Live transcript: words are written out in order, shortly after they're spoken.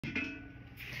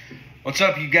What's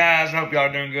up, you guys? I hope y'all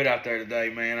are doing good out there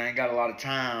today, man. I ain't got a lot of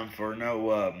time for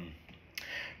no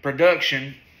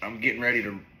production. I'm getting ready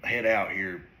to head out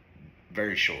here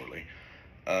very shortly.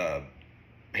 Uh,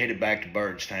 Headed back to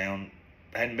Birdstown.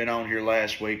 Hadn't been on here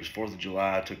last week. It was 4th of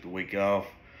July. I took the week off.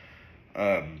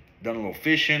 Done a little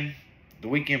fishing. The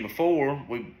weekend before,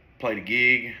 we played a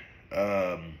gig.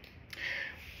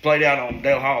 Played out on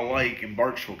Dale Hall Lake in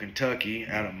Burkesville, Kentucky,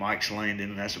 out at Mike's Landing,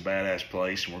 and that's a badass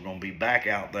place. And we're going to be back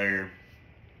out there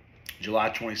July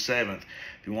 27th.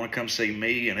 If you want to come see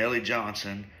me and Ellie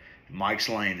Johnson at Mike's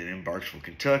Landing in Burkesville,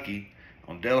 Kentucky,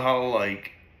 on Dale Hall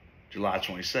Lake, July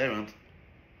 27th,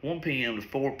 1 p.m. to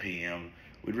 4 p.m.,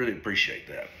 we'd really appreciate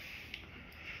that.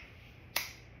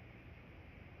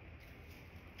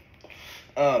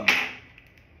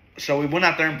 So we went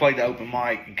out there and played the open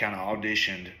mic and kind of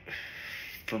auditioned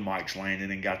for Mike's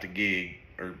Landing and got the gig,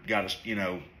 or got us,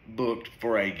 booked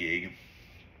for a gig.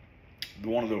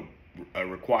 One of the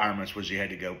requirements was you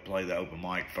had to go play the open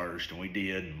mic first, and we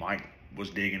did. And Mike was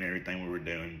digging everything we were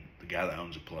doing, the guy that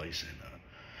owns the place, and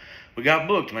we got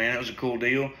booked, man. It was a cool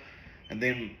deal. And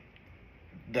then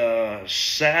the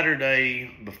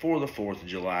Saturday before the 4th of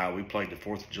July, we played the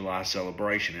 4th of July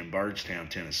celebration in Birdstown,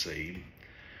 Tennessee.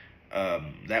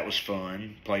 That was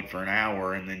fun. Played for an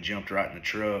hour and then jumped right in the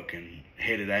truck and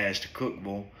headed ass to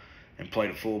Cookeville and played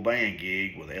a full band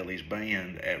gig with Ellie's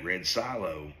band at Red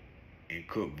Silo in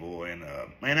Cookeville. And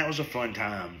man, that was a fun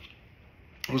time.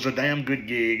 It was a damn good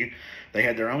gig. They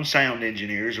had their own sound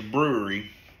engineers, a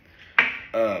brewery,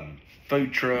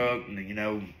 food truck,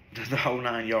 and the whole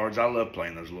 9 yards. I love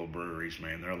playing those little breweries,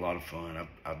 man. They're a lot of fun.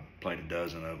 I've played a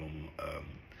dozen of them.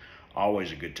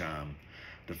 Always a good time.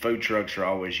 The food trucks are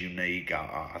always unique.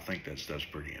 I think that stuff's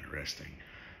pretty interesting.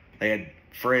 They had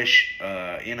fresh,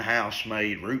 in-house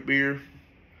made root beer.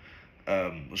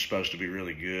 Was supposed to be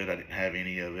really good. I didn't have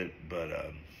any of it, but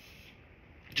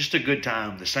just a good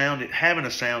time. Having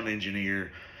a sound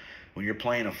engineer when you're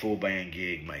playing a full band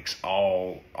gig makes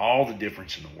all the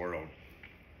difference in the world.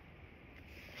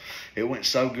 It went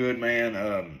so good,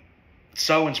 man.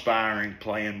 So inspiring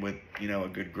playing with a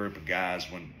good group of guys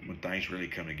when things really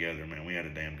come together, man. We had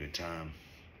a damn good time.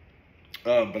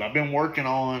 But I've been working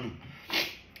on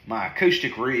my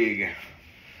acoustic rig.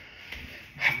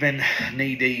 I've been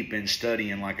knee deep in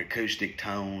studying like acoustic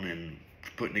tone and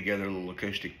putting together a little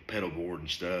acoustic pedal board and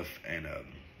stuff. And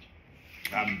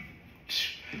I'm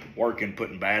working,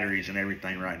 putting batteries and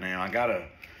everything right now. I got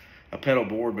a pedal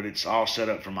board, but it's all set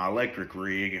up for my electric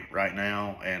rig right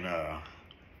now, and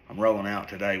I'm rolling out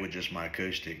today with just my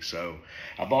acoustic. So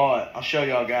I'll show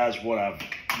y'all guys what I've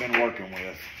been working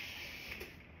with.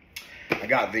 I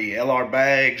got the LR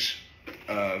Bags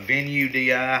Venue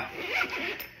DI.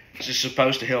 This is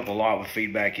supposed to help a lot with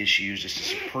feedback issues. This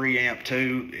is a preamp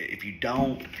too. If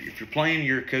you're playing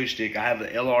your acoustic, I have the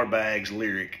LR Bags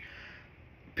Lyric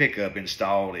pickup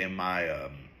installed in my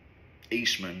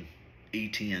Eastman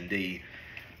E10D.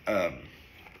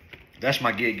 That's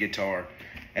my gig guitar,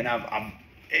 and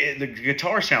the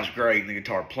guitar sounds great and the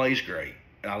guitar plays great,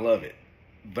 and I love it.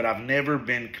 But I've never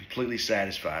been completely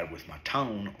satisfied with my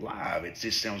tone live. It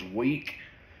just sounds weak,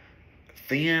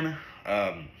 thin,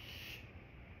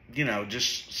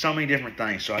 just so many different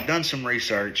things. So I've done some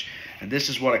research, and this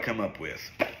is what I come up with.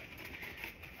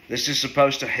 This is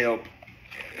supposed to help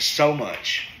so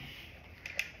much.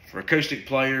 For acoustic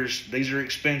players, these are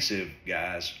expensive,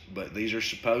 guys, but these are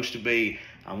supposed to be.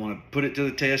 I want to put it to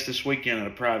the test this weekend at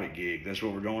a private gig. That's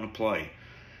what we're going to play.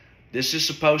 This is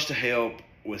supposed to help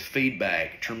with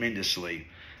feedback tremendously.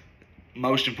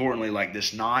 Most importantly, like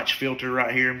this notch filter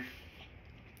right here.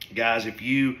 Guys,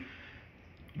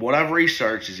 what I've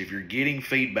researched is if you're getting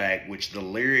feedback, which the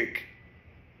Lyric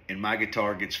in my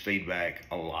guitar gets feedback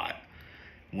a lot.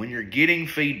 When you're getting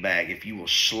feedback, if you will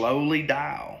slowly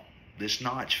dial this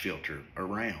notch filter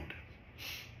around,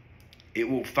 it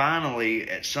will finally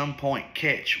at some point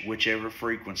catch whichever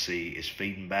frequency is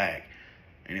feeding back,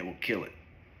 and it will kill it.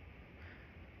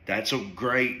 That's a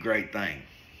great thing.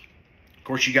 Of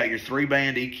course, you got your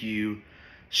 3-band EQ.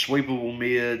 Sweepable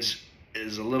mids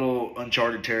is a little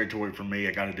uncharted territory for me.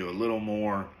 I got to do a little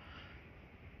more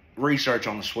research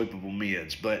on the sweepable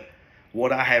mids. But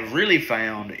what I have really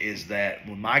found is that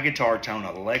with my guitar tone,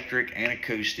 electric and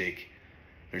acoustic,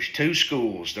 there's two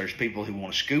schools. There's people who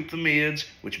want to scoop the mids,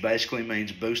 which basically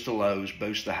means boost the lows,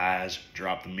 boost the highs,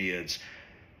 drop the mids.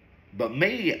 But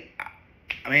me,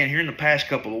 here in the past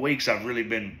couple of weeks, I've really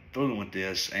been fooling with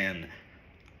this, and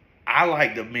I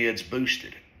like the mids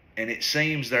boosted. And it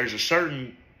seems there's a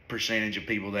certain percentage of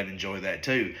people that enjoy that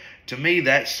too. To me,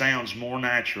 that sounds more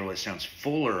natural. It sounds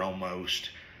fuller almost,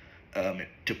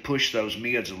 to push those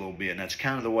mids a little bit. And that's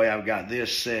kind of the way I've got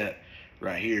this set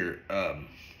right here.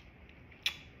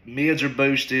 Mids are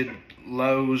boosted,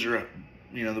 lows are,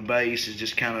 the bass is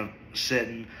just kind of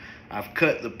setting. I've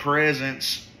cut the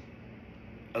presence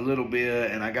a little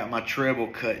bit, and I got my treble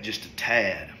cut just a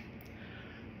tad.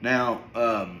 Now,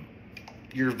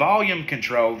 your volume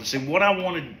control, see, what I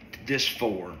wanted this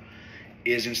for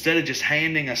is instead of just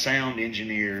handing a sound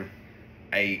engineer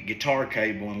a guitar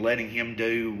cable and letting him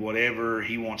do whatever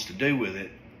he wants to do with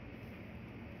it,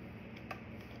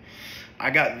 I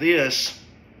got this,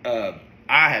 I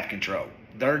have control.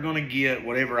 They're going to get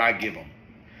whatever I give them.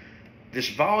 This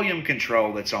volume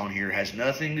control that's on here has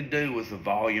nothing to do with the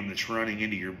volume that's running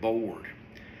into your board.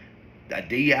 The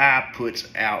DI puts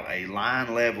out a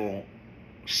line level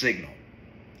signal.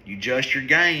 You adjust your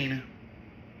gain,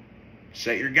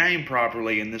 set your gain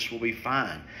properly, and this will be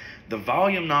fine. The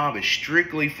volume knob is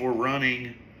strictly for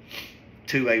running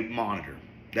to a monitor.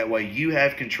 That way you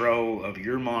have control of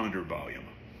your monitor volume.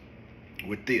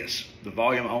 With this, the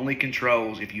volume only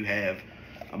controls if you have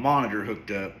a monitor hooked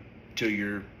up to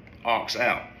your aux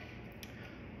out.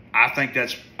 I think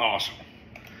that's awesome.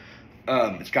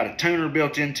 It's got a tuner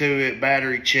built into it,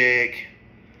 battery check.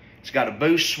 It's got a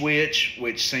boost switch,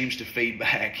 which seems to feed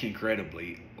back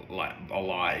incredibly a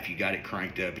lot if you got it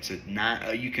cranked up. It's a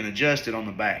 9. You can adjust it on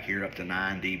the back here up to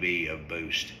 9 dB of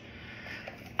boost.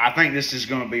 I think this is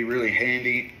going to be really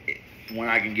handy when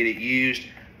I can get it used.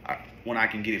 When I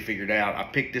can get it figured out. I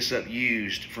picked this up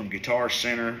used from Guitar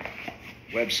Center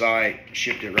website,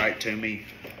 shipped it right to me,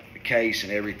 the case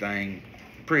and everything.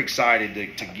 Pretty excited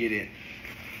to get it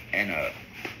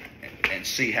and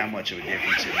see how much of a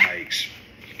difference it makes.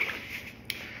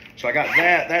 So I got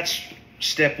that. That's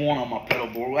step one on my pedal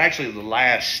board. Well, actually the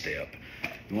last step.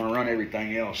 You want to run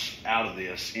everything else out of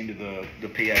this into the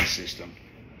PA system.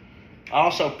 I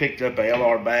also picked up a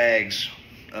LR Baggs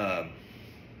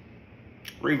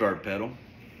reverb pedal.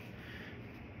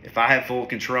 If I have full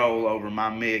control over my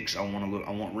mix, I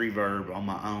want reverb on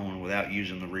my own without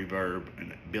using the reverb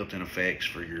and built-in effects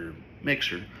for your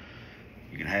mixer.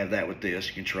 You can have that with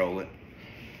this, control it.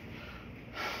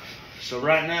 So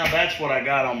right now that's what I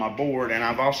got on my board, and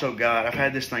I've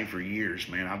had this thing for years,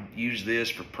 man. I've used this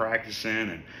for practicing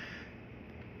and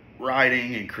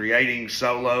writing and creating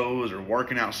solos or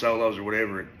working out solos or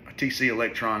whatever. TC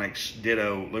Electronics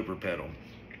Ditto looper pedal.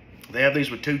 They have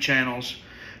these with 2 channels.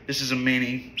 This is a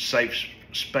mini space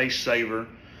saver.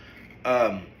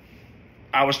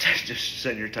 I was just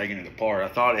sitting here taking it apart. I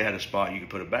thought it had a spot you could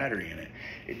put a battery in it.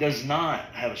 It does not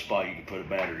have a spot you can put a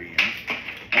battery in.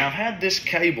 And I've had this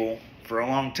cable for a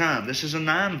long time. This is a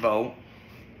 9-volt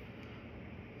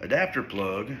adapter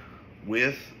plug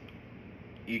with,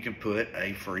 you can put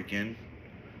a freaking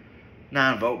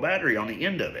 9-volt battery on the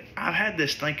end of it. I've had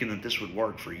this thinking that this would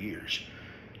work for years.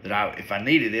 That if I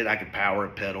needed it, I could power a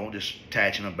pedal, just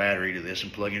attaching a battery to this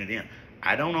and plugging it in.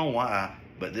 I don't know why,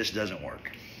 but this doesn't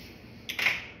work.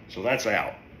 So that's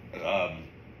out. I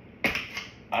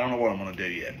don't know what I'm going to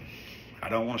do yet. I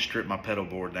don't want to strip my pedal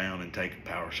board down and take a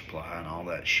power supply and all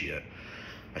that shit.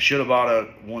 I should have bought a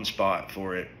 1-spot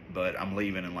for it, but I'm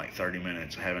leaving in like 30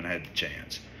 minutes. I haven't had the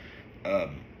chance.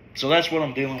 So that's what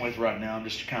I'm dealing with right now. I'm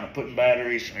just kind of putting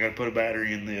batteries. I got to put a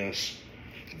battery in this.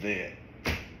 The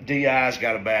DI's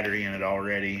got a battery in it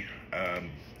already.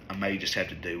 I may just have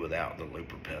to do without the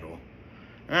looper pedal.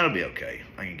 And that'll be okay.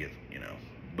 I can get,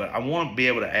 But I want to be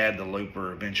able to add the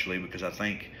looper eventually, because I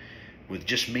think with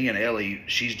just me and Ellie,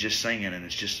 she's just singing and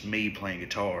it's just me playing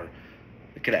guitar.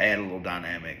 It could add a little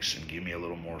dynamics and give me a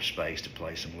little more space to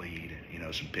play some lead,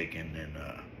 some picking. And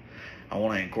I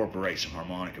want to incorporate some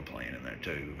harmonica playing in there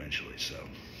too eventually. So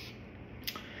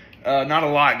not a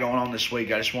lot going on this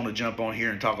week. I just want to jump on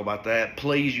here and talk about that.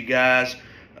 Please, you guys,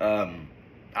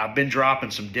 I've been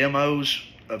dropping some demos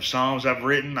of songs I've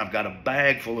written. I've got a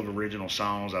bag full of original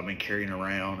songs I've been carrying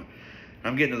around.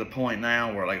 I'm getting to the point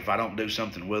now where, like, if I don't do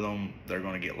something with them, they're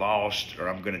going to get lost, or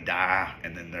I'm going to die,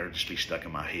 and then they'll just be stuck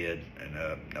in my head,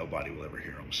 and nobody will ever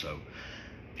hear them. So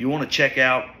if you want to check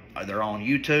out, they're on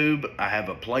YouTube. I have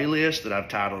a playlist that I've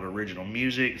titled Original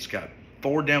Music. It's got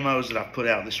 4 demos that I've put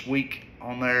out this week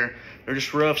on there. They're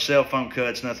just rough cell phone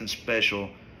cuts, nothing special,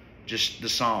 just the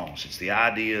songs. It's the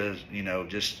ideas,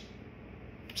 just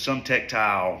some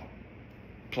tactile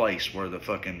place where the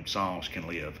fucking songs can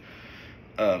live.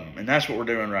 And that's what we're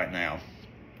doing right now.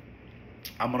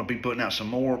 I'm going to be putting out some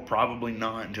more, probably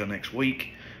not until next week.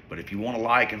 But if you want to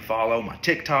like and follow my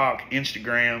TikTok,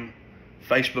 Instagram,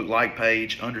 Facebook like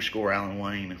page, _Alan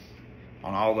Wayne,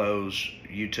 on all those,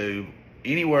 YouTube,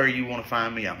 anywhere you want to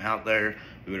find me, I'm out there.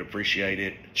 We would appreciate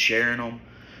it. Sharing them,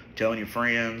 telling your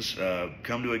friends,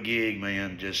 come to a gig,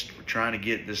 man. Just trying to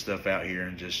get this stuff out here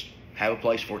and just have a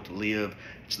place for it to live.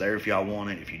 It's there if y'all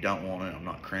want it. If you don't want it, I'm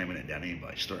not cramming it down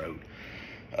anybody's throat.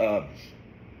 I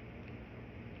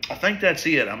think that's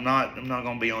it. I'm not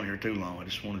going to be on here too long. I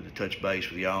just wanted to touch base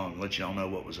with y'all and let y'all know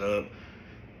what was up.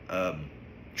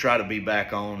 Try to be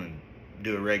back on and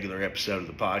do a regular episode of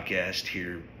the podcast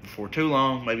here before too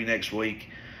long, maybe next week.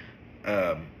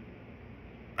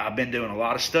 I've been doing a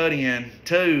lot of studying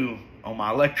too on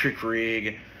my electric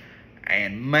rig,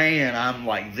 and man, I'm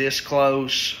like this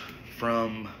close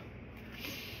from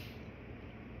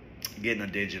getting a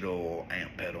digital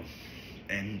amp pedal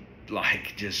and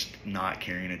like just not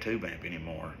carrying a tube amp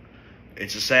anymore.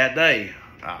 It's a sad day.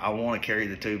 I want to carry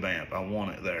the tube amp. I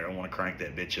want it there. I want to crank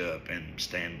that bitch up and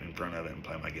stand in front of it and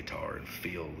play my guitar and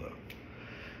feel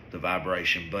the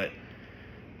vibration. But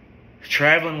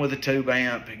traveling with a tube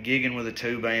amp, gigging with a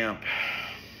tube amp,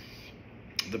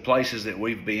 the places that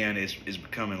we've been is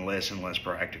becoming less and less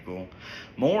practical.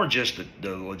 More just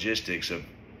the logistics of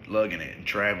lugging it and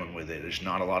traveling with it. There's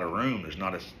not a lot of room. There's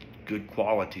not a good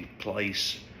quality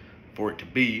place for it to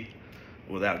be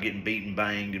without getting beat and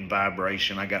banged and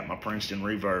vibration. I got my Princeton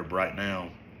reverb right now.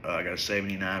 I got a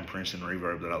 79 Princeton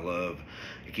reverb that I love.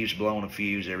 It keeps blowing a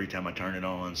fuse every time I turn it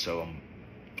on, so I'm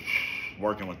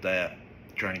working with that,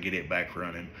 trying to get it back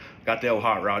running. Got the old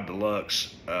Hot Rod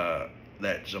Deluxe.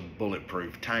 That's a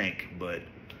bulletproof tank, but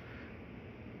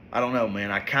I don't know,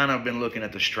 man. I kind of been looking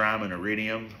at the Strymon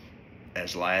Iridium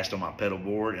as last on my pedal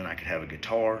board, and I could have a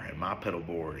guitar and my pedal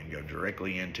board and go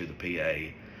directly into the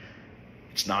PA.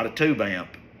 It's not a tube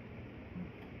amp.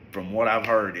 From what I've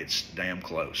heard, it's damn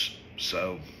close.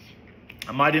 So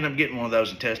I might end up getting one of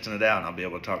those and testing it out, and I'll be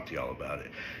able to talk to y'all about it.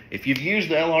 If you've used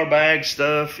the LR Bag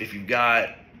stuff, if you've got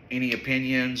any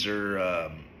opinions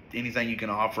or anything you can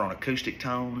offer on acoustic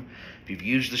tone, if you've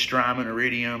used the Strymon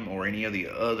Iridium or any of the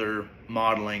other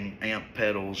modeling amp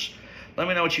pedals, let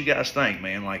me know what you guys think,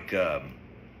 man. Like,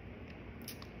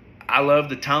 I love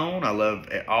the tone. I love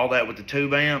all that with the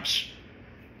tube amps.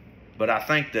 But I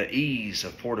think the ease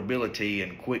of portability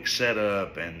and quick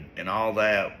setup and all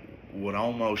that would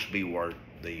almost be worth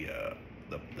the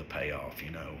payoff,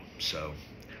 you know. So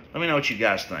let me know what you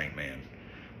guys think,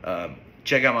 man.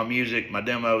 Check out my music, my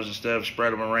demos and stuff.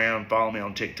 Spread them around. Follow me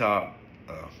on TikTok.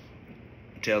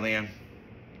 Until then,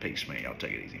 peace, man. Y'all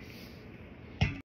take it easy.